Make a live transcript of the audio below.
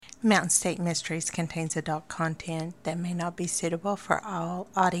Mountain State Mysteries contains adult content that may not be suitable for all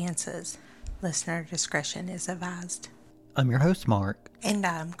audiences. Listener discretion is advised. I'm your host, Mark. And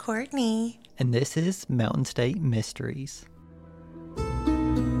I'm Courtney. And this is Mountain State Mysteries.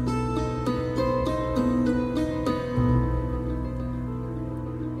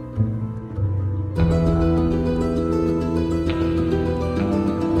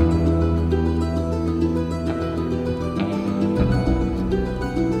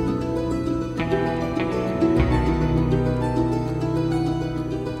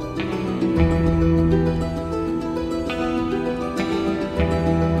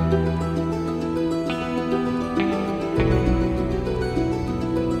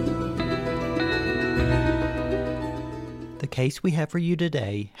 The case we have for you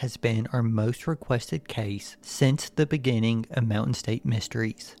today has been our most requested case since the beginning of Mountain State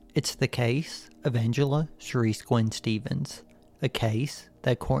Mysteries. It's the case of Angela Cherice Gwinn Stevens, a case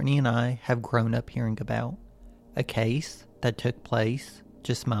that Courtney and I have grown up hearing about, a case that took place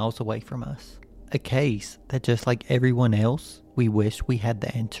just miles away from us, a case that, just like everyone else, we wish we had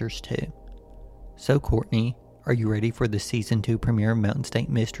the answers to. So Courtney, are you ready for the Season 2 premiere of Mountain State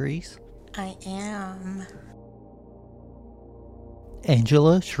Mysteries? I am.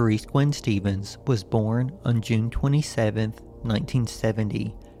 Angela Cherice Gwinn Stevens was born on June 27,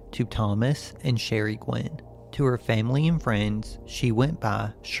 1970, to Thomas and Sherry Gwinn. To her family and friends, she went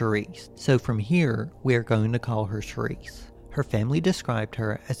by Cherice, so from here, we are going to call her Cherice. Her family described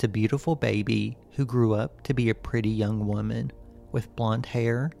her as a beautiful baby who grew up to be a pretty young woman, with blonde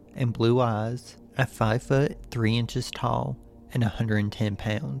hair and blue eyes, at 5 foot 3 inches tall, and 110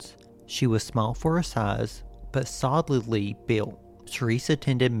 pounds. She was small for her size, but solidly built. Cherice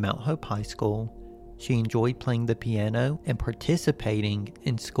attended Mount Hope High School. She enjoyed playing the piano and participating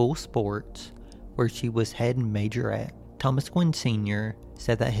in school sports, where she was head majorette. Thomas Gwinn Sr.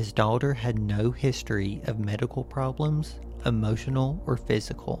 said that his daughter had no history of medical problems, emotional or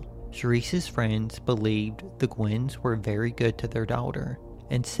physical. Cherice's friends believed the Gwinns were very good to their daughter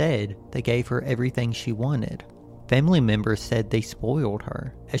and said they gave her everything she wanted. Family members said they spoiled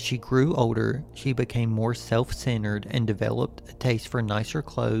her. As she grew older, she became more self-centered and developed a taste for nicer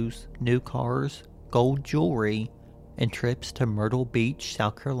clothes, new cars, gold jewelry, and trips to Myrtle Beach,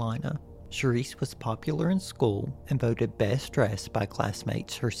 South Carolina. Cherice was popular in school and voted best dressed by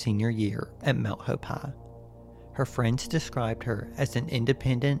classmates her senior year at Mount Hope High. Her friends described her as an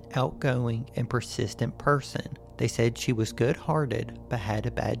independent, outgoing, and persistent person. They said she was good-hearted but had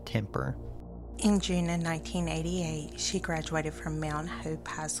a bad temper. In June of 1988, she graduated from Mount Hope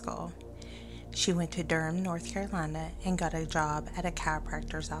High School. She went to Durham, North Carolina, and got a job at a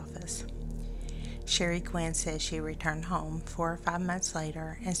chiropractor's office. Sherry Gwinn says she returned home 4 or 5 months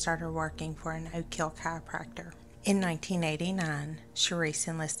later and started working for an Oak Hill chiropractor. In 1989, Cherice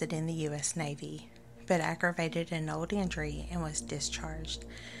enlisted in the U.S. Navy, but aggravated an old injury and was discharged.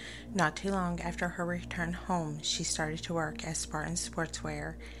 Not too long after her return home, she started to work at Spartan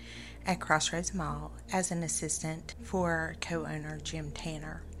Sportswear at Crossroads Mall as an assistant for co-owner Jim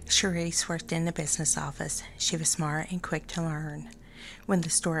Tanner. Cherice worked in the business office. She was smart and quick to learn. When the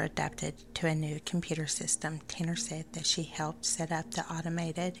store adapted to a new computer system, Tanner said that she helped set up the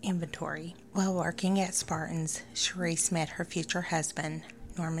automated inventory. While working at Spartan's, Cherice met her future husband,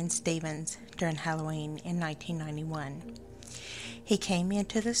 Norman Stevens, during Halloween in 1991. He came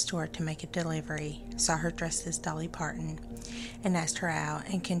into the store to make a delivery, saw her dressed as Dolly Parton, and asked her out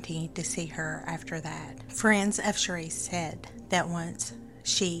and continued to see her after that. Friends of Cherice said that once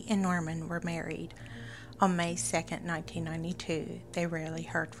she and Norman were married, on May 2, 1992, they rarely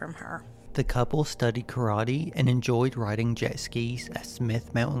heard from her. The couple studied karate and enjoyed riding jet skis at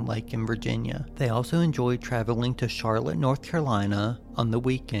Smith Mountain Lake in Virginia. They also enjoyed traveling to Charlotte, North Carolina on the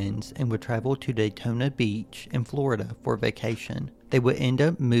weekends and would travel to Daytona Beach in Florida for vacation. They would end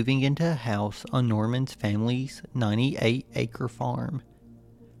up moving into a house on Norman's family's 98-acre farm.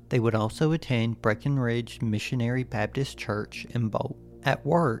 They would also attend Breckenridge Missionary Baptist Church in Bolt. At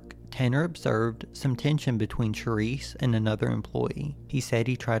work, Tanner observed some tension between Cherice and another employee. He said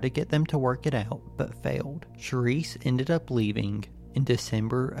he tried to get them to work it out, but failed. Cherice ended up leaving in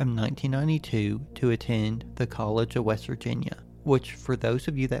December of 1992 to attend the College of West Virginia, which for those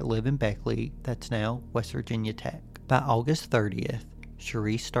of you that live in Beckley, that's now West Virginia Tech. By August 30th,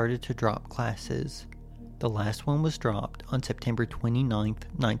 Cherice started to drop classes. The last one was dropped on September 29th,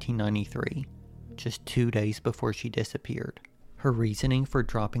 1993, just 2 days before she disappeared. Her reasoning for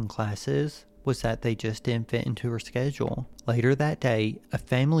dropping classes was that they just didn't fit into her schedule. Later that day, a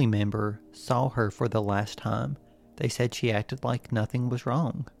family member saw her for the last time. They said she acted like nothing was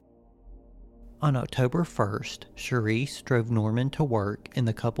wrong. On October 1st, Cherice drove Norman to work in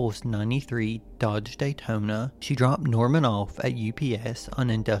the couple's 93 Dodge Daytona. She dropped Norman off at UPS on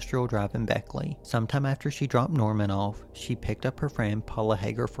Industrial Drive in Beckley. Sometime after she dropped Norman off, she picked up her friend Paula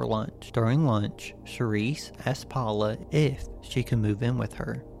Hager for lunch. During lunch, Cherice asked Paula if she could move in with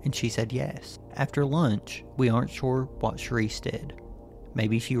her, and she said yes. After lunch, we aren't sure what Cherice did.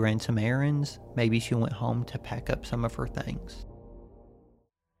 Maybe she ran some errands, maybe she went home to pack up some of her things.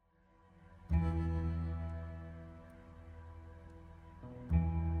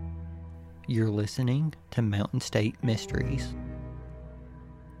 You're listening to Mountain State Mysteries.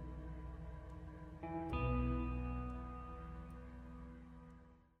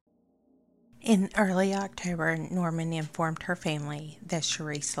 In early October, Norman informed her family that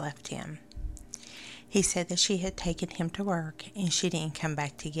Cherice left him. He said that she had taken him to work and she didn't come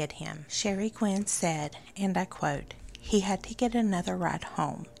back to get him. Sherry Gwinn said, and I quote, "He had to get another ride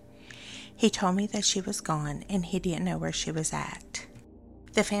home. He told me that she was gone and he didn't know where she was at."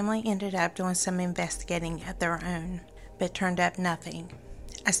 The family ended up doing some investigating of their own, but turned up nothing.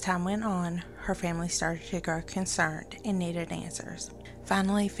 As time went on, her family started to grow concerned and needed answers.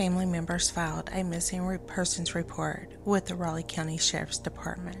 Finally, family members filed a missing persons report with the Raleigh County Sheriff's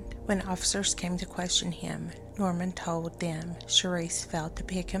Department. When officers came to question him, Norman told them Cherice failed to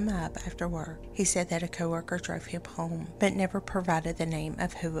pick him up after work. He said that a coworker drove him home, but never provided the name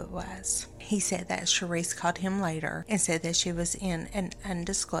of who it was. He said that Cherice called him later and said that she was in an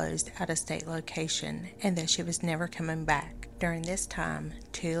undisclosed out-of-state location and that she was never coming back. During this time,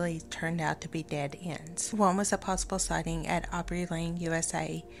 two leads turned out to be dead ends. One was a possible sighting at Aubrey Lane,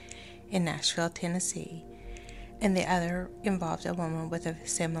 USA in Nashville, Tennessee, and the other involved a woman with a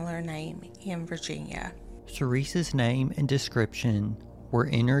similar name in Virginia. Cherice's name and description were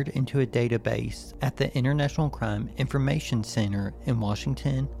entered into a database at the International Crime Information Center in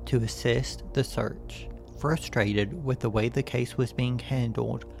Washington to assist the search. Frustrated with the way the case was being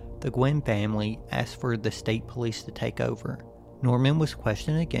handled, the Gwinn family asked for the state police to take over. Norman was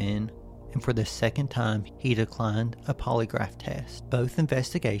questioned again, and for the second time, he declined a polygraph test. Both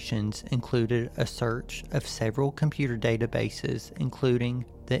investigations included a search of several computer databases, including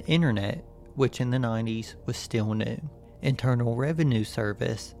the Internet, which in the 90s was still new, Internal Revenue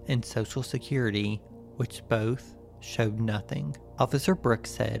Service, and Social Security, which both showed nothing. Officer Brooks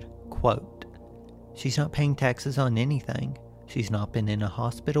said, quote, "She's not paying taxes on anything. She's not been in a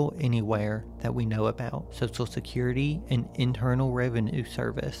hospital anywhere that we know about. Social Security and Internal Revenue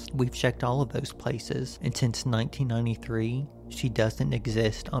Service. We've checked all of those places, and since 1993, she doesn't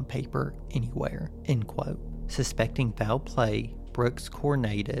exist on paper anywhere." End quote. Suspecting foul play, Brooks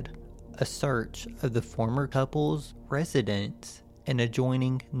coordinated a search of the former couple's residence and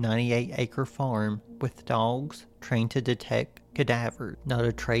adjoining 98-acre farm with dogs trained to detect cadavers. Not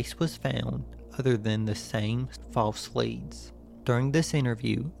a trace was found other than the same false leads. During this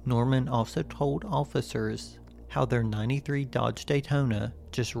interview, Norman also told officers how their 93 Dodge Daytona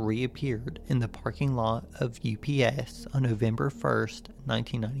just reappeared in the parking lot of UPS on November 1st,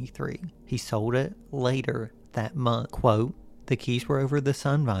 1993. He sold it later that month. Quote, "The keys were over the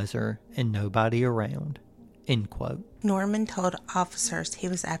sun visor and nobody around." End quote. Norman told officers he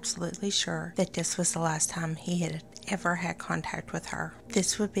was absolutely sure that this was the last time he had ever had contact with her.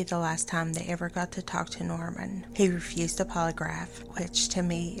 This would be the last time they ever got to talk to Norman. He refused a polygraph, which to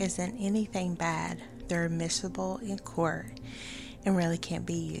me isn't anything bad. They're admissible in court and really can't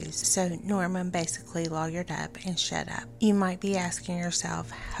be used. So Norman basically lawyered up and shut up. You might be asking yourself,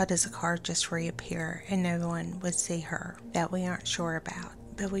 how does a car just reappear and no one would see her? That we aren't sure about.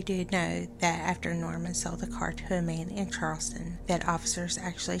 But we do know that after Norman sold the car to a man in Charleston, that officers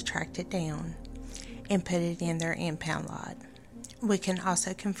actually tracked it down and put it in their impound lot. We can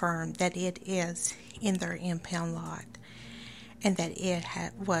also confirm that it is in their impound lot and that it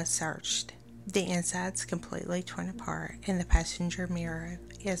was searched. The inside's completely torn apart and the passenger mirror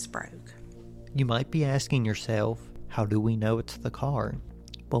is broke. You might be asking yourself, how do we know it's the car?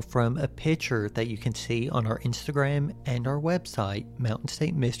 Well, from a picture that you can see on our Instagram and our website,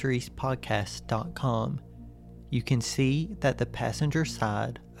 mountainstatemysteriespodcast.com, you can see that the passenger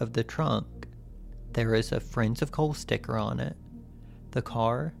side of the trunk, there is a Friends of Cole sticker on it. The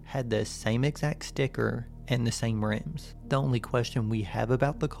car had the same exact sticker and the same rims. The only question we have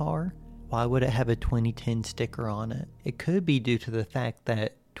about the car, why would it have a 2010 sticker on it? It could be due to the fact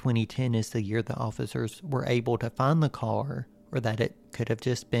that 2010 is the year the officers were able to find the car, or that it could have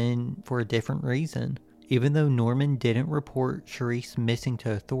just been for a different reason. Even though Norman didn't report Cherice missing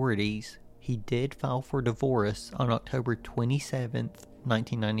to authorities, he did file for divorce on October 27th,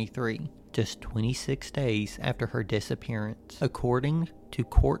 1993, just 26 days after her disappearance. According to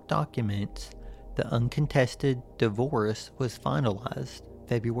court documents, The uncontested divorce was finalized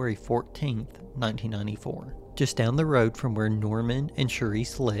February 14th, 1994. Just down the road from where Norman and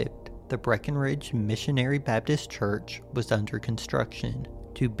Cherice lived, the Breckenridge Missionary Baptist Church was under construction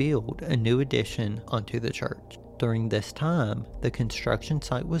to build a new addition onto the church. During this time, the construction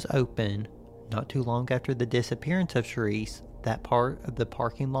site was open. Not too long after the disappearance of Cherice, that part of the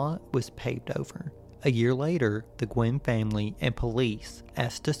parking lot was paved over. A year later, the Gwinn family and police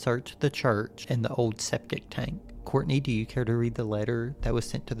asked to search the church and the old septic tank. Courtney, do you care to read the letter that was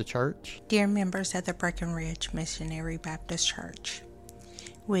sent to the church? Dear members of the Breckenridge Missionary Baptist Church,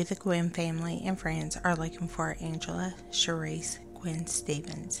 we, the Gwinn family and friends, are looking for Angela Cherice Gwinn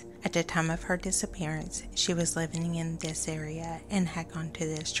Stevens. At the time of her disappearance, she was living in this area and had gone to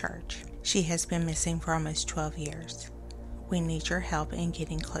this church. She has been missing for almost 12 years. We need your help in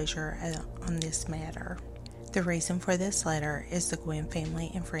getting closure on this matter. The reason for this letter is the Gwinn family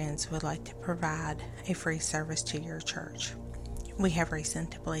and friends would like to provide a free service to your church. We have reason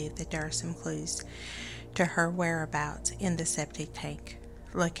to believe that there are some clues to her whereabouts in the septic tank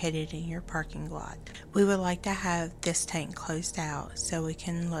located in your parking lot. We would like to have this tank closed out so we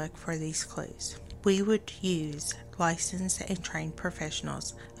can look for these clues. We would use licensed and trained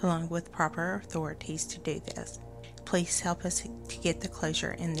professionals along with proper authorities to do this. Please help us to get the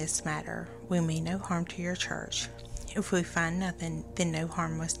closure in this matter. We mean no harm to your church. If we find nothing, then no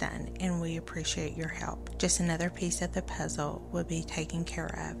harm was done, and we appreciate your help. Just another piece of the puzzle will be taken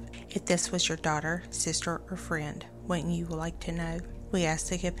care of. If this was your daughter, sister, or friend, wouldn't you like to know? We ask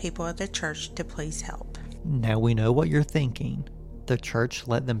the good people of the church to please help. Now we know what you're thinking. The church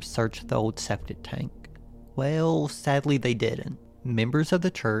let them search the old septic tank. Well, sadly they didn't. Members of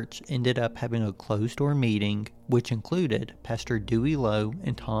the church ended up having a closed-door meeting, which included Pastor Dewey Lowe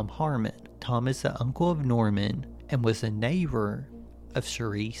and Tom Harmon. Tom is the uncle of Norman and was a neighbor of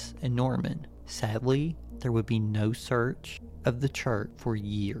Cherice and Norman. Sadly, there would be no search of the church for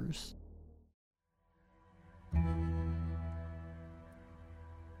years.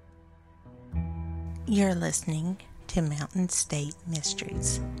 You're listening to Mountain State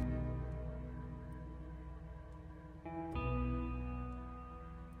Mysteries.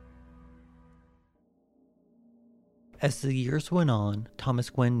 As the years went on, Thomas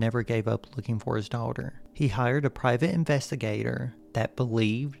Gwinn never gave up looking for his daughter. He hired a private investigator that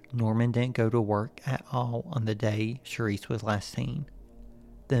believed Norman didn't go to work at all on the day Cherice was last seen.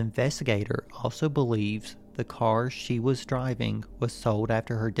 The investigator also believes the car she was driving was sold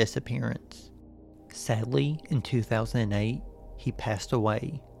after her disappearance. Sadly, in 2008, he passed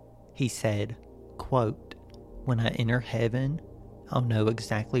away. He said, quote, "When I enter heaven, I'll know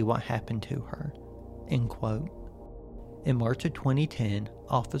exactly what happened to her," end quote. In March of 2010,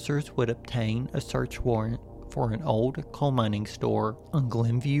 officers would obtain a search warrant for an old coal mining store on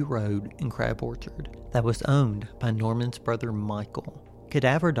Glenview Road in Crab Orchard that was owned by Norman's brother Michael.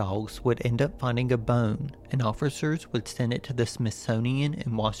 Cadaver dogs would end up finding a bone, and officers would send it to the Smithsonian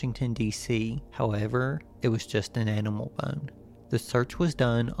in Washington, D.C. However, it was just an animal bone. The search was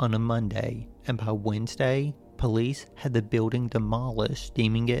done on a Monday, and by Wednesday, police had the building demolished,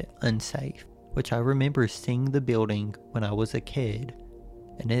 deeming it unsafe. Which I remember seeing the building when I was a kid,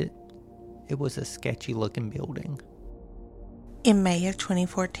 and it was a sketchy looking building. In May of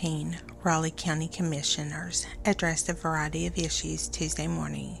 2014, Raleigh County Commissioners addressed a variety of issues Tuesday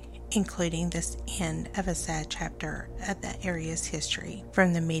morning, including the end of a sad chapter of the area's history.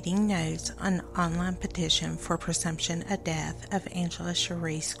 From the meeting notes, an online petition for presumption of death of Angela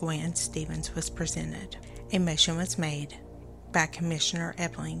Cherice Gwinn Stevens was presented. A motion was made by Commissioner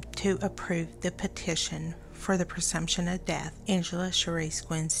Ebling to approve the petition for the presumption of death, Angela Cherice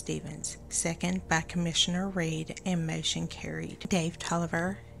Gwinn Stevens. Second by Commissioner Reed, and motion carried. Dave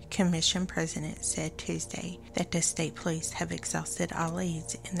Tolliver, Commission President, said Tuesday that the state police have exhausted all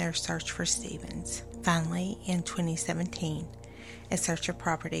leads in their search for Stevens. Finally, in 2017, a search of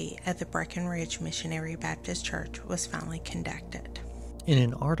property at the Breckenridge Missionary Baptist Church was finally conducted. In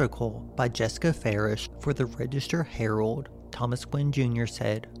an article by Jessica Farish for the Register Herald, Thomas Gwinn Jr.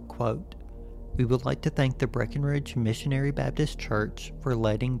 said, quote, "We would like to thank the Breckenridge Missionary Baptist Church for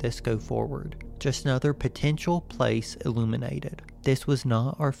letting this go forward. Just another potential place illuminated. This was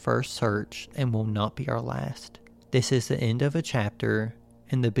not our first search and will not be our last. This is the end of a chapter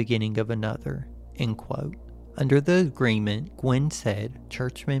and the beginning of another," end quote. Under the agreement, Gwinn said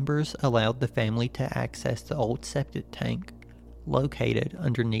church members allowed the family to access the old septic tank located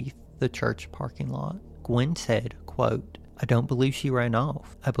underneath the church parking lot. Gwinn said, quote, "I don't believe she ran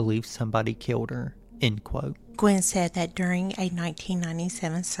off. I believe somebody killed her," end quote. Gwinn said that during a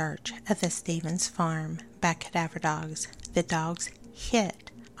 1997 search of the Stevens farm by cadaver dogs, the dogs hit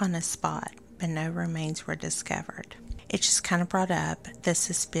on a spot but no remains were discovered. It just kind of brought up the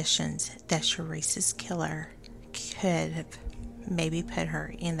suspicions that Cherice's killer could have maybe put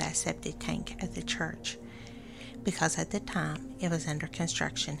her in that septic tank at the church, because at the time it was under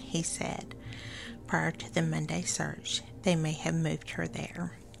construction, he said. Prior to the Monday search, they may have moved her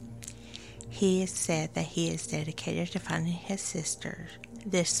there. He has said that he is dedicated to finding his sister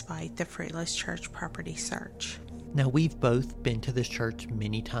despite the fruitless church property search. Now, we've both been to this church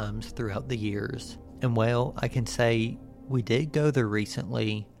many times throughout the years, and well, I can say we did go there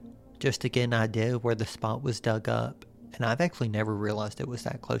recently just to get an idea of where the spot was dug up, and I've actually never realized it was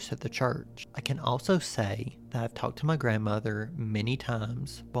that close to the church. I can also say that I've talked to my grandmother many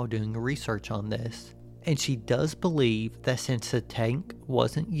times while doing research on this, and she does believe that since the tank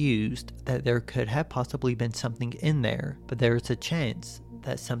wasn't used, that there could have possibly been something in there, but there is a chance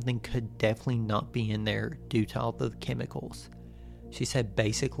that something could definitely not be in there due to all the chemicals. She said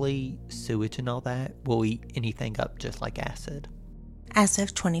basically sewage and all that will eat anything up just like acid. As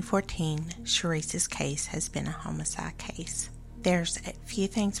of 2014, Cherice's case has been a homicide case. There's a few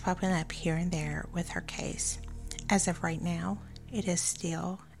things popping up here and there with her case. As of right now, it is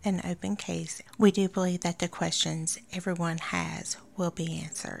still an open case. We do believe that the questions everyone has will be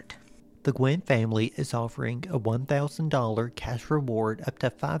answered. The Gwinn family is offering a $1,000 cash reward up to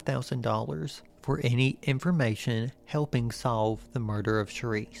 $5,000 for any information helping solve the murder of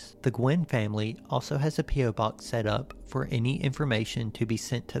Cherice. The Gwinn family also has a P.O. box set up for any information to be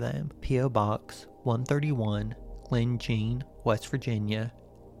sent to them. P.O. Box 131, Glen Jean, West Virginia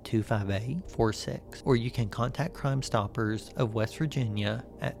 25846. Or you can contact Crime Stoppers of West Virginia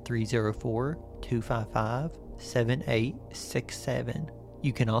at 304-255-7867.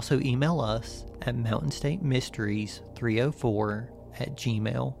 You can also email us at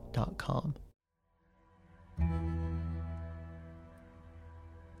mountainstatemysteries304@gmail.com.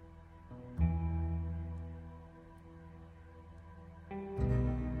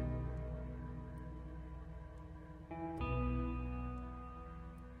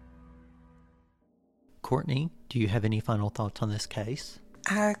 Courtney, do you have any final thoughts on this case?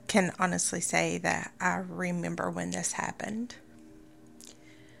 I can honestly say that I remember when this happened.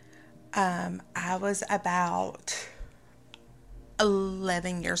 I was about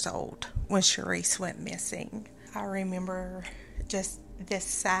 11 years old when Cherice went missing. I remember just this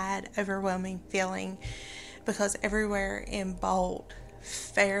sad, overwhelming feeling because everywhere in Bolt,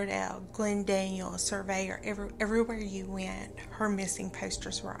 Fairdale, Glendale, Surveyor, everywhere you went, her missing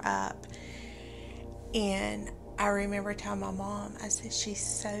posters were up. And I remember telling my mom, I said, she's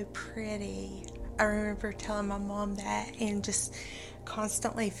so pretty. I remember telling my mom that and just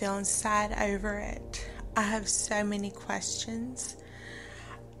constantly feeling sad over it. I have so many questions.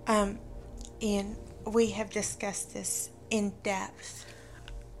 And we have discussed this in depth.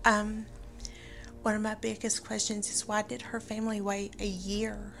 One of my biggest questions is, why did her family wait a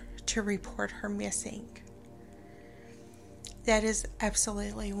year to report her missing? That is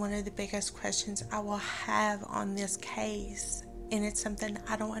absolutely one of the biggest questions I will have on this case, and it's something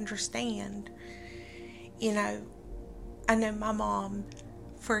I don't understand. You know, I know my mom,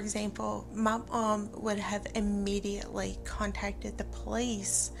 for example, my mom would have immediately contacted the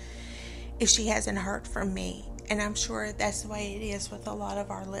police if she hasn't heard from me, and I'm sure that's the way it is with a lot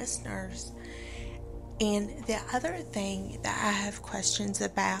of our listeners. And the other thing that I have questions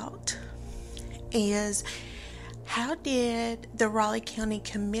about is, how did the Raleigh County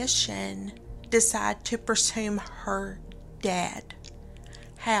Commission decide to presume her dead?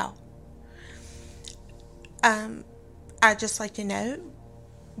 How? I'd just like to know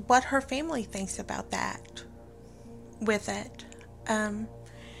what her family thinks about that with it. I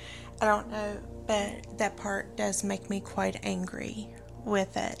don't know, but that part does make me quite angry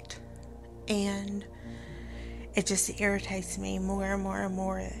with it. And it just irritates me more and more and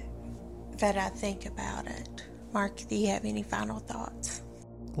more that I think about it. Mark, do you have any final thoughts?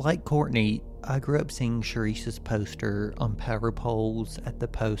 Like Courtney, I grew up seeing Cherice's poster on power poles at the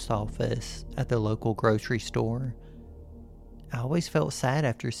post office, at the local grocery store. I always felt sad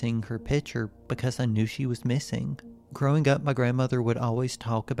after seeing her picture because I knew she was missing. Growing up, my grandmother would always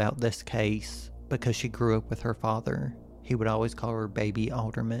talk about this case because she grew up with her father. He would always call her Baby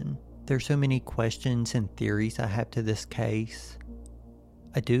Alderman. There's so many questions and theories I have to this case.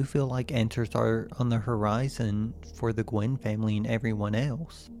 I do feel like answers are on the horizon for the Gwinn family and everyone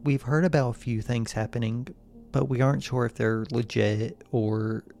else. We've heard about a few things happening, but we aren't sure if they're legit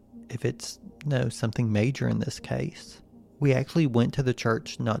or if it's something major in this case. We actually went to the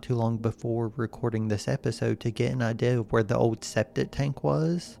church not too long before recording this episode to get an idea of where the old septic tank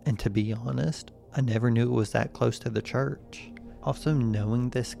was, and to be honest, I never knew it was that close to the church. Also, knowing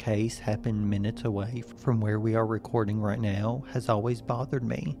this case happened minutes away from where we are recording right now has always bothered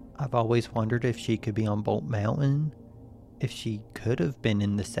me. I've always wondered if she could be on Bolt Mountain, if she could have been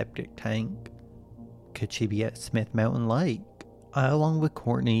in the septic tank. Could she be at Smith Mountain Lake? I, along with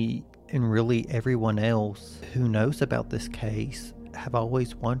Courtney and really everyone else who knows about this case, have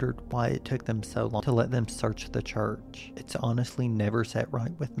always wondered why it took them so long to let them search the church. It's honestly never sat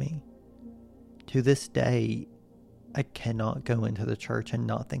right with me. To this day, I cannot go into the church and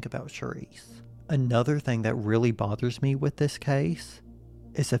not think about Cherice. Another thing that really bothers me with this case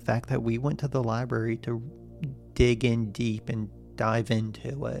is the fact that we went to the library to dig in deep and dive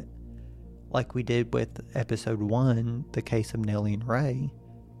into it, like we did with episode 1, the case of Nellie and Ray.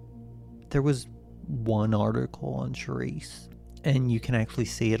 There was one article on Cherice, and you can actually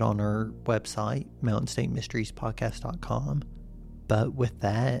see it on our website, mountainstatemysteriespodcast.com. But with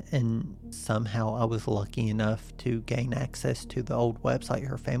that, and somehow I was lucky enough to gain access to the old website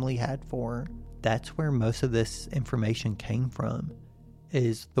her family had for her, that's where most of this information came from,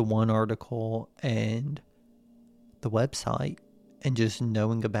 is the one article and the website, and just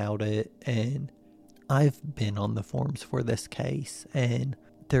knowing about it. And I've been on the forums for this case, and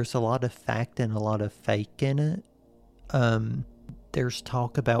there's a lot of fact and a lot of fake in it. There's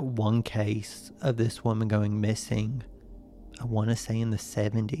talk about one case of this woman going missing, I want to say in the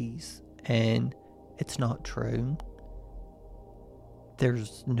 70s, and it's not true.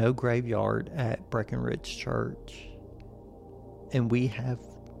 There's no graveyard at Breckenridge Church, and we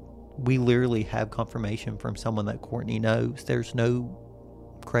literally have confirmation from someone that Courtney knows. There's no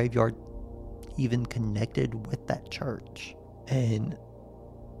graveyard even connected with that church, and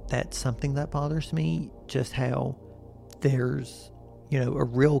that's something that bothers me, just how there's, a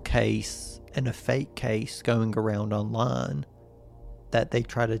real case and a fake case going around online that they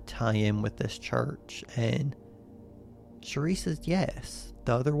try to tie in with this church. And Cherice says yes,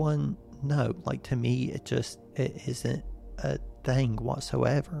 the other one no. Like, to me, it isn't a thing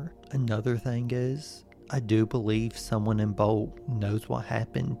whatsoever. Another thing is, I do believe someone in Bolt knows what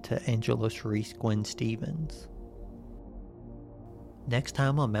happened to Angela Cherice Gwinn Stevens. Next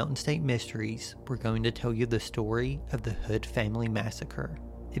time on Mountain State Mysteries, we're going to tell you the story of the Hood Family Massacre.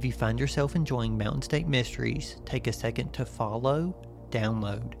 If you find yourself enjoying Mountain State Mysteries, take a second to follow,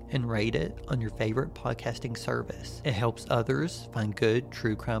 download, and rate it on your favorite podcasting service. It helps others find good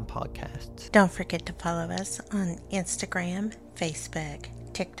true crime podcasts. Don't forget to follow us on Instagram, Facebook,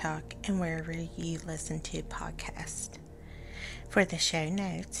 TikTok, and wherever you listen to podcasts. For the show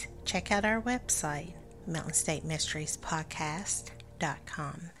notes, check out our website, mountainstatemysteriespodcast.com.